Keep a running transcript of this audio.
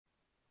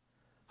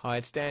Hi,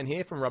 it's Dan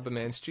here from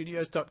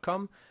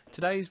RubbermanStudios.com.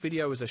 Today's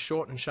video is a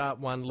short and sharp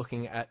one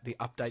looking at the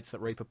updates that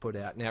Reaper put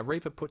out. Now,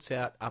 Reaper puts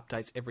out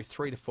updates every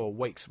 3 to 4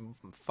 weeks,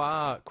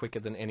 far quicker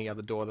than any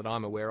other door that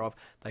I'm aware of.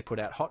 They put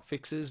out hot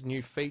fixes,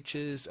 new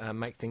features,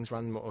 make things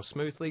run more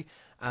smoothly,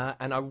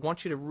 and I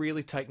want you to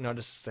really take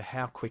notice as to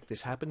how quick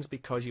this happens,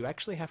 because you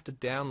actually have to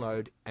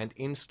download and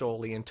install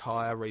the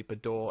entire Reaper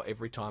door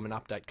every time an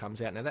update comes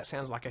out. Now, that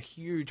sounds like a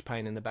huge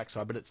pain in the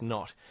backside, but it's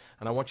not.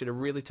 And I want you to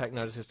really take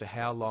notice as to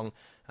how long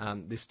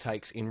this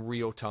takes in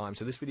real time.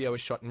 So this video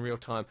is shot in real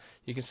time.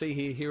 You can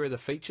see here are the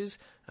features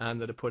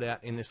that are put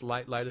out in this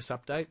latest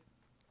update.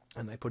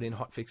 And they put in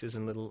hot fixes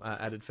and little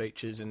added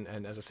features and,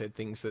 as I said,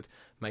 things that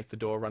make the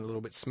door run a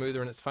little bit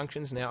smoother in its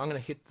functions. Now I'm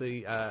going to hit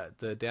the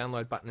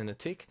download button in a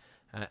tick.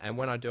 And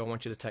when I do, I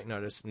want you to take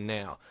notice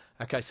now.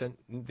 Okay, so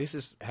this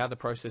is how the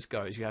process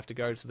goes. You have to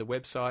go to the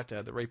website,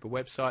 the Reaper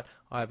website.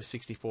 I have a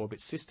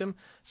 64-bit system,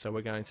 so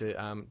we're going to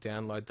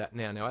download that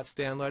now. Now that's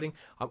downloading.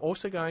 I'm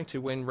also going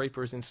to, when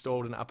Reaper is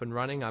installed and up and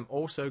running, I'm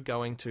also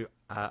going to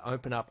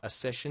open up a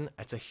session.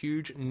 It's a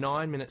huge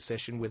 9-minute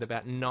session with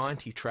about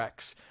 90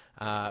 tracks,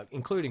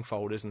 including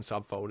folders and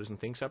subfolders and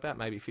things, so about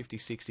maybe 50,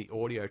 60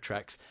 audio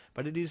tracks,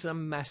 but it is a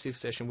massive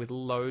session with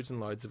loads and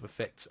loads of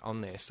effects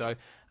on there. So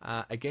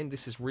again,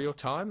 this is real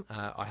time.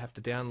 I have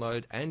to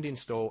download and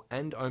install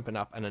and open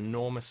up an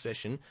enormous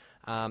session,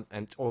 and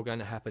it's all going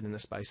to happen in the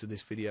space of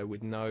this video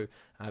with no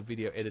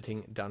video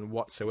editing done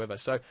whatsoever.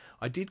 So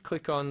I did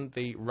click on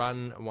the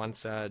run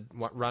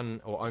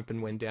or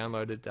open when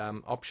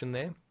downloaded option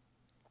there,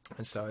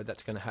 and so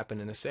that's going to happen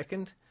in a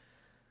second.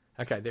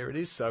 Okay, there it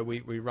is. So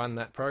we run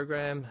that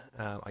program.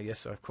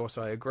 Yes, of course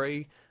I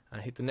agree.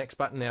 Hit the next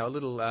button. Now a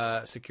little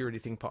security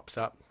thing pops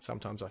up.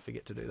 Sometimes I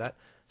forget to do that.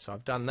 So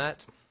I've done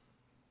that.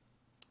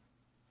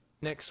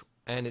 Next,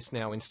 and it's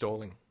now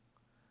installing.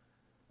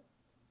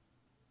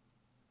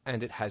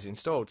 And it has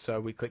installed. So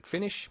we click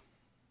finish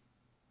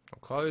or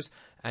close,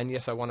 and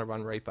yes, I want to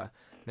run Reaper.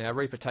 Now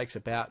Reaper takes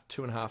about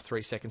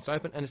 2.5–3 seconds to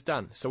open, and it's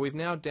done. So we've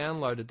now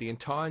downloaded the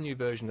entire new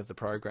version of the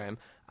program.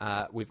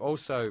 We've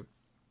also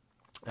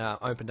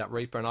opened up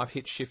Reaper, and I've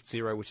hit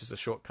Shift-0, which is a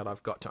shortcut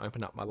I've got to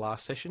open up my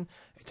last session.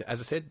 It's, as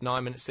I said,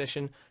 9-minute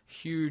session,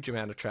 huge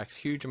amount of tracks,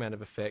 huge amount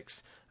of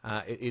effects.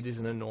 It is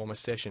an enormous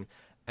session,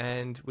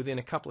 and within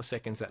a couple of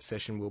seconds that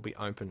session will be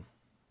open.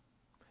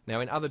 Now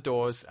in other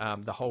doors,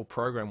 the whole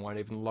program won't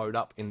even load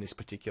up in this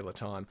particular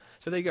time.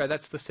 So there you go,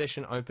 that's the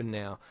session open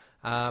now.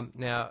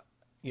 Now,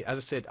 as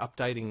I said,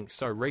 updating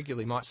so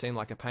regularly might seem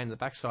like a pain in the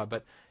backside,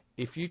 but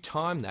if you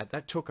time that,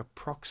 that took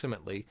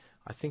approximately,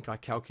 I think I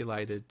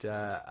calculated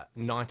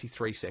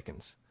 93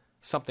 seconds,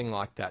 something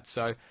like that.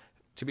 So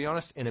to be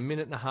honest, in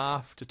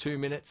 1.5 to 2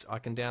 minutes, I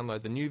can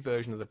download the new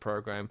version of the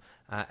program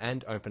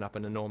and open up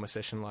an enormous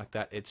session like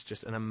that. It's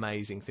just an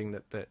amazing thing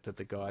that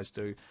the guys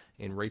do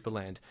in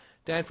Reaperland.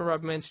 Dan from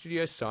Rubberman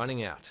Studios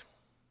signing out.